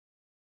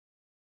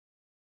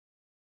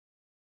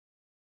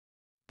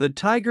The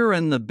tiger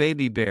and the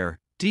baby bear.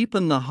 Deep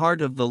in the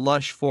heart of the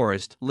lush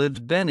forest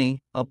lived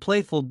Benny, a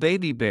playful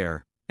baby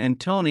bear, and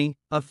Tony,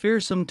 a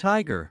fearsome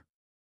tiger.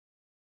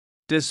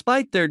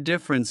 Despite their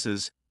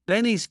differences,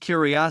 Benny's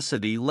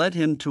curiosity led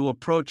him to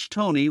approach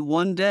Tony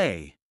one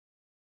day.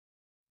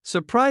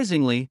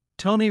 Surprisingly,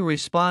 Tony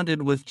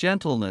responded with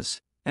gentleness,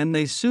 and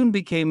they soon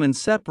became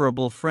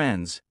inseparable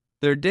friends.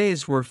 Their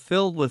days were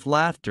filled with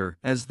laughter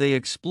as they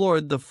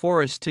explored the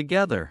forest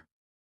together.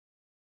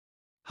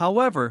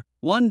 However,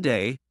 one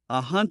day, a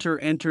hunter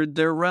entered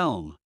their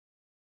realm.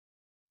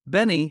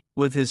 Benny,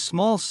 with his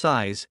small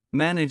size,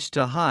 managed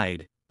to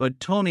hide, but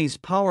Tony's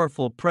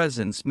powerful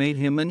presence made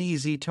him an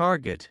easy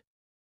target.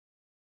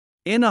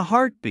 In a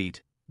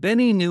heartbeat,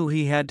 Benny knew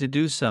he had to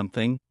do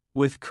something.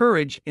 With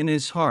courage in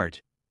his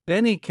heart,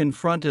 Benny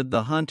confronted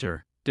the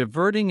hunter,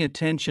 diverting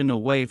attention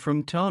away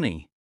from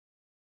Tony.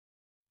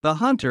 The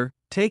hunter,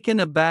 taken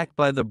aback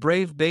by the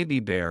brave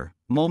baby bear,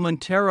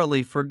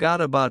 momentarily forgot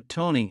about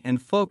Tony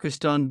and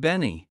focused on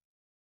Benny.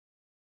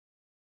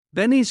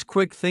 Benny's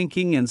quick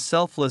thinking and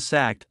selfless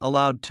act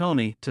allowed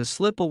Tony to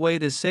slip away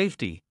to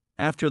safety.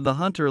 After the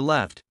hunter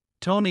left,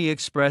 Tony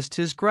expressed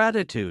his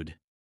gratitude.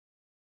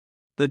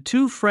 The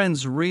two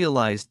friends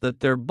realized that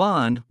their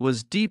bond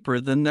was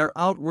deeper than their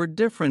outward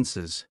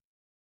differences.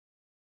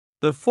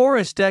 The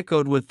forest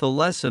echoed with the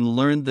lesson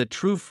learned that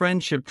true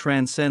friendship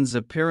transcends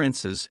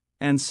appearances,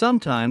 and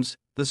sometimes,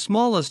 the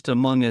smallest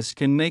among us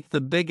can make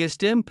the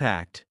biggest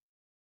impact.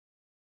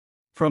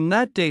 From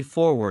that day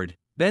forward,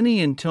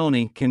 Benny and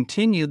Tony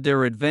continued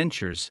their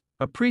adventures,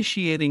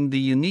 appreciating the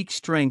unique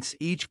strengths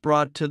each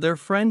brought to their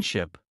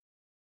friendship.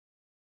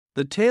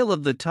 The tale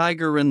of the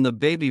tiger and the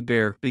baby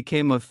bear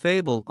became a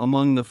fable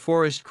among the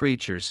forest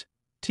creatures,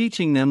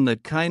 teaching them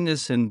that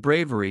kindness and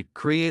bravery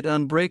create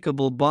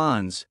unbreakable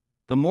bonds.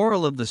 The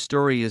moral of the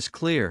story is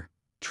clear: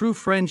 true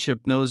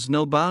friendship knows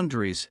no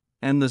boundaries,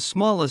 and the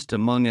smallest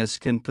among us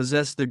can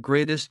possess the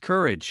greatest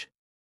courage.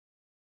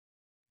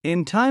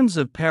 In times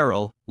of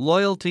peril,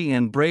 loyalty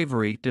and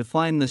bravery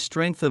define the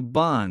strength of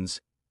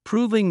bonds,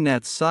 proving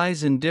that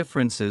size and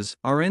differences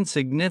are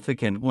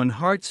insignificant when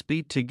hearts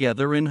beat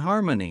together in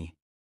harmony.